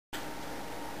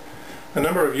A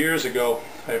number of years ago,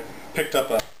 I picked up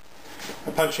a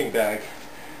punching bag,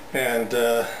 and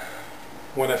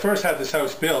when I first had this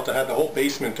house built, I had the whole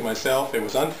basement to myself. It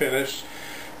was unfinished.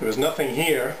 There was nothing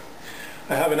here.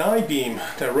 I have an I-beam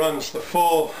that runs the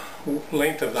full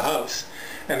length of the house,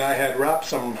 and I had wrapped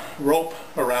some rope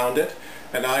around it,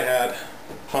 and I had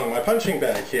hung my punching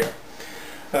bag here.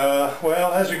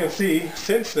 Well, as you can see,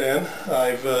 since then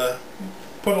I've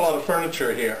put a lot of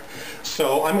furniture here,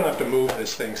 so I'm going to have to move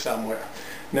this thing somewhere.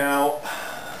 Now,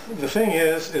 the thing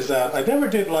is that I never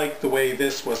did like the way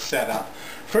this was set up.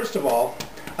 First of all,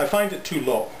 I find it too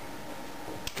low.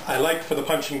 I like for the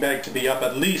punching bag to be up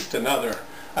at least a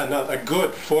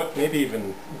good foot, maybe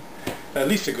even at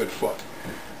least a good foot.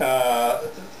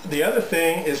 The other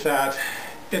thing is that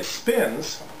it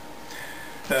spins.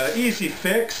 Easy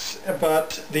fix,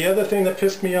 but the other thing that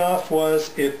pissed me off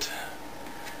was it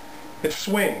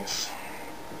swings,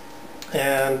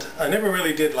 and I never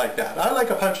really did like that. I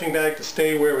like a punching bag to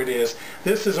stay where it is.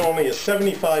 This is only a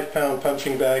 75-pound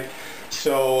punching bag,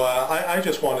 so I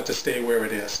just want it to stay where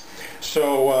it is.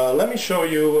 So let me show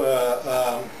you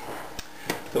the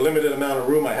limited amount of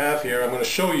room I have here. I'm going to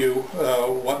show you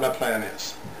what my plan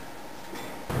is.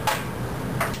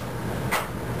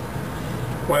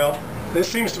 Well, this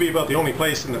seems to be about the only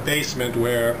place in the basement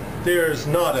where there's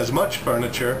not as much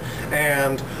furniture,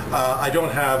 and I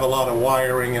don't have a lot of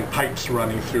wiring and pipes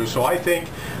running through, so I think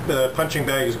the punching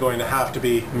bag is going to have to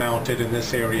be mounted in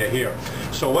this area here.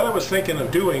 So what I was thinking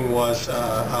of doing was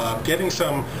getting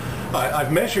some,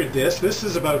 I've measured this. This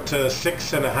is about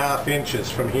 6.5 inches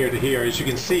from here to here. As you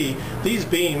can see, these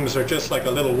beams are just like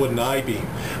a little wooden I-beam.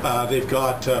 They've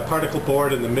got particle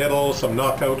board in the middle, some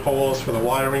knockout holes for the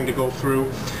wiring to go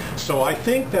through. So I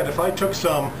think that if I took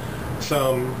some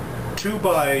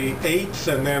 2x8s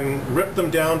and then ripped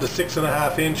them down to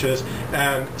 6.5 inches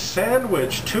and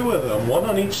sandwich two of them, one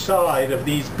on each side of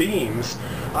these beams,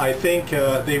 I think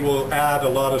they will add a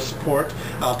lot of support.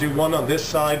 I'll do one on this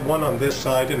side,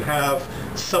 and have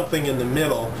something in the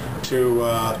middle to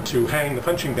hang the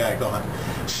punching bag on.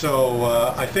 So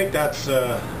I think that's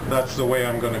the way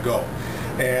I'm going to go.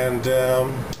 And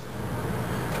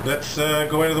let's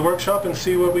go into the workshop and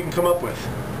see what we can come up with.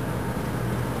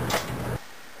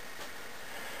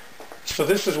 So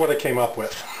this is what I came up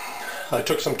with. I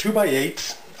took some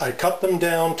 2x8s, I cut them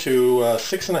down to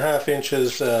 6.5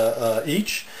 inches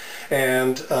each,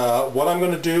 and what I'm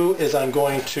going to do is I'm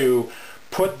going to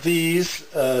put these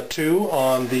two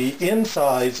on the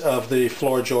insides of the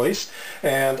floor joist,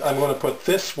 and I'm going to put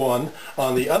this one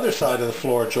on the other side of the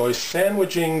floor joist,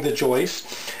 sandwiching the joist,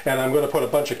 and I'm going to put a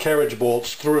bunch of carriage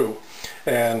bolts through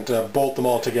and bolt them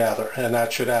all together, and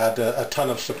that should add a ton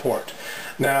of support.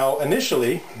 Now,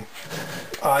 initially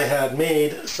I had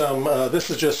made some, this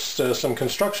is just some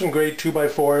construction grade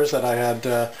 2x4s that I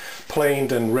had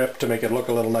planed and ripped to make it look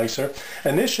a little nicer.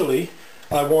 Initially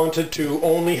I wanted to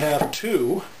only have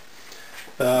two,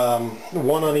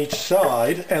 one on each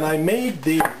side, and I made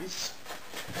these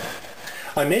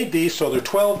so they're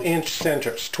 12-inch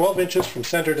centers, 12 inches from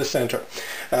center to center.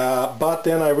 But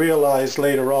then I realized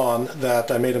later on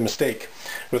that I made a mistake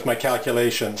with my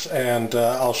calculations, and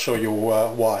I'll show you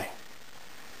why.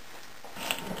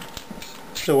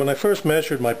 So when I first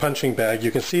measured my punching bag,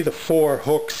 you can see the 4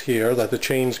 hooks here that the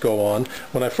chains go on.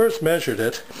 When I first measured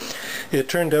it, it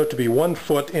turned out to be 1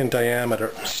 foot in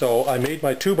diameter. So I made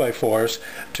my 2x4s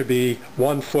to be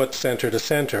 1 foot center to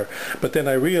center. But then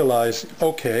I realized,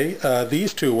 okay,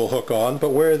 these two will hook on, but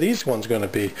where are these ones going to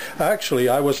be? Actually,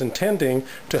 I was intending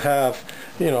to have,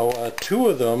 you know, 2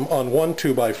 of them on one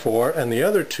 2x4 and the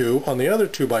other 2 on the other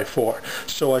 2x4.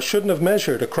 So I shouldn't have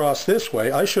measured across this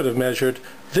way. I should have measured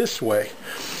this way.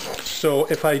 So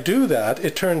if I do that,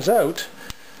 it turns out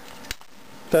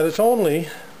that it's only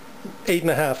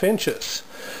 8.5 inches.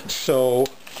 So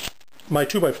my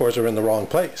 2x4s are in the wrong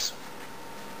place.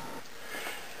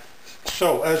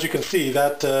 So as you can see,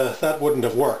 that wouldn't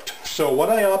have worked. So what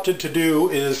I opted to do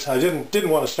is, I didn't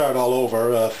want to start all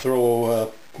over,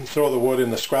 throw the wood in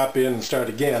the scrap bin and start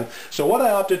again. So what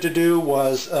I opted to do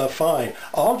was, fine,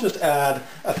 I'll just add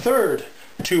a third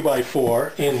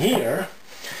 2x4 in here,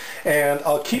 and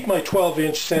I'll keep my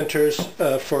 12-inch centers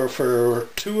for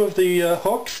 2 of the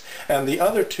hooks, and the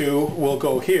other 2 will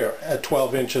go here at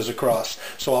 12 inches across.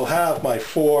 So I'll have my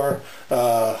 4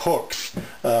 hooks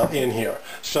in here.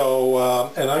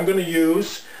 So, and I'm going to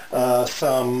use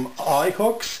some eye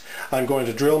hooks. I'm going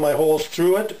to drill my holes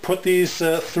through it, put these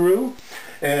through,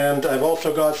 and I've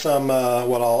also got some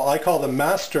what I call them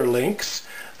master links.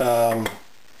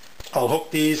 I'll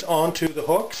hook these onto the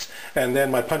hooks, and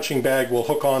then my punching bag will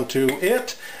hook onto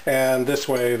it, and this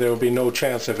way there will be no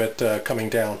chance of it coming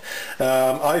down.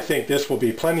 I think this will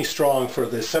be plenty strong for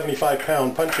the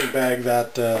 75-pound punching bag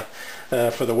that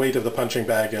for the weight of the punching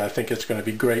bag. I think it's going to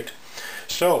be great.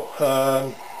 So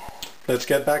let's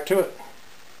get back to it.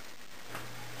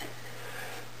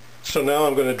 So now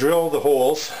I'm going to drill the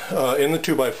holes in the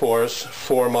 2x4s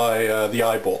for my the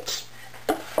eye bolts.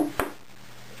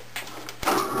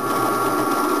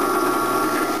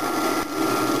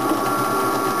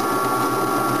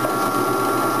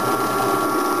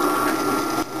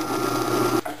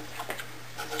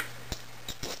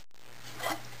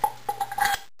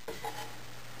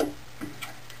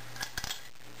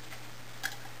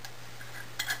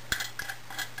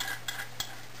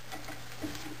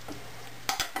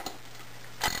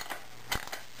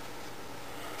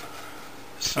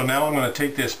 So now I'm going to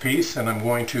take this piece and I'm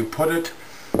going to put it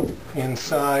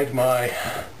inside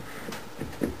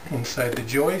the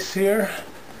joist here,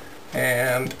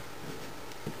 and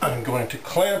I'm going to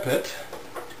clamp it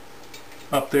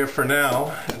up there for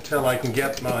now until I can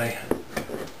get my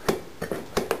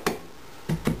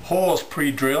holes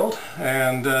pre-drilled,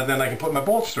 and then I can put my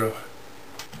bolts through.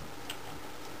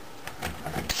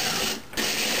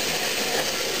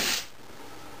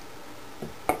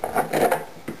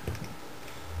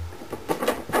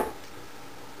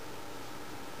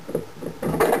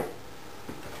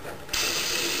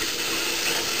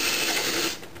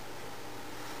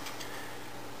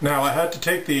 Now I had to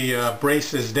take the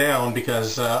braces down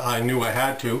because I knew I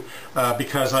had to,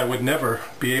 because I would never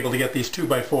be able to get these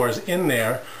 2x4s in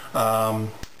there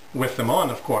with them on,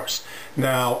 of course.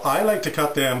 Now I like to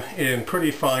cut them in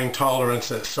pretty fine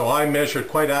tolerances, so I measured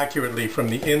quite accurately from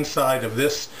the inside of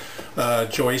this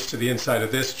joist to the inside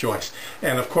of this joist.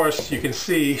 And of course you can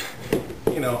see,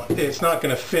 you know, it's not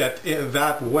going to fit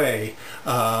that way,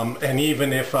 and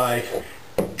even if I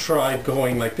tried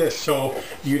going like this. So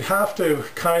you'd have to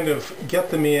kind of get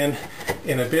them in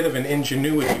a bit of an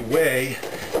ingenuity way,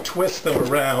 twist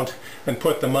them around and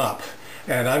put them up.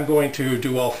 And I'm going to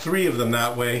do all three of them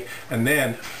that way, and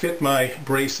then fit my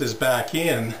braces back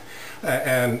in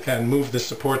and move the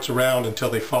supports around until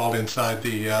they fall inside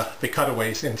the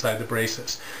cutaways inside the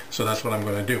braces. So that's what I'm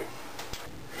going to do.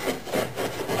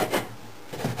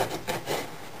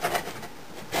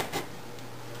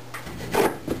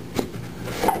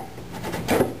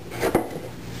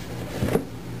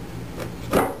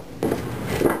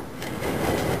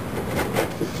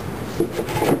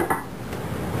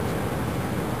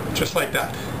 Just like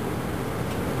that.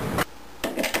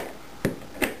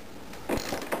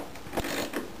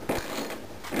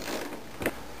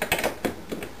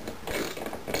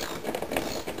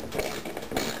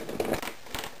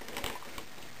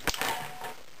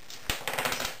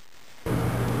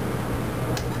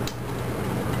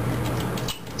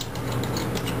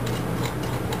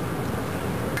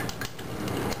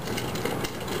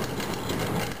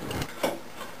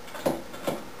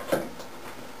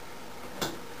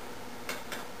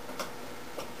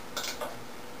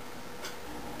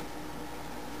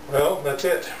 Well, that's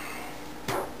it.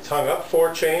 It's hung up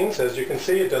 4 chains. As you can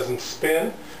see, it doesn't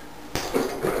spin.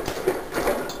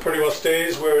 Pretty well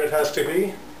stays where it has to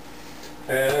be.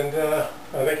 And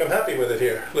I think I'm happy with it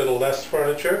here. A little less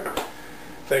furniture.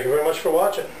 Thank you very much for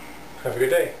watching. Have a good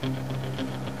day.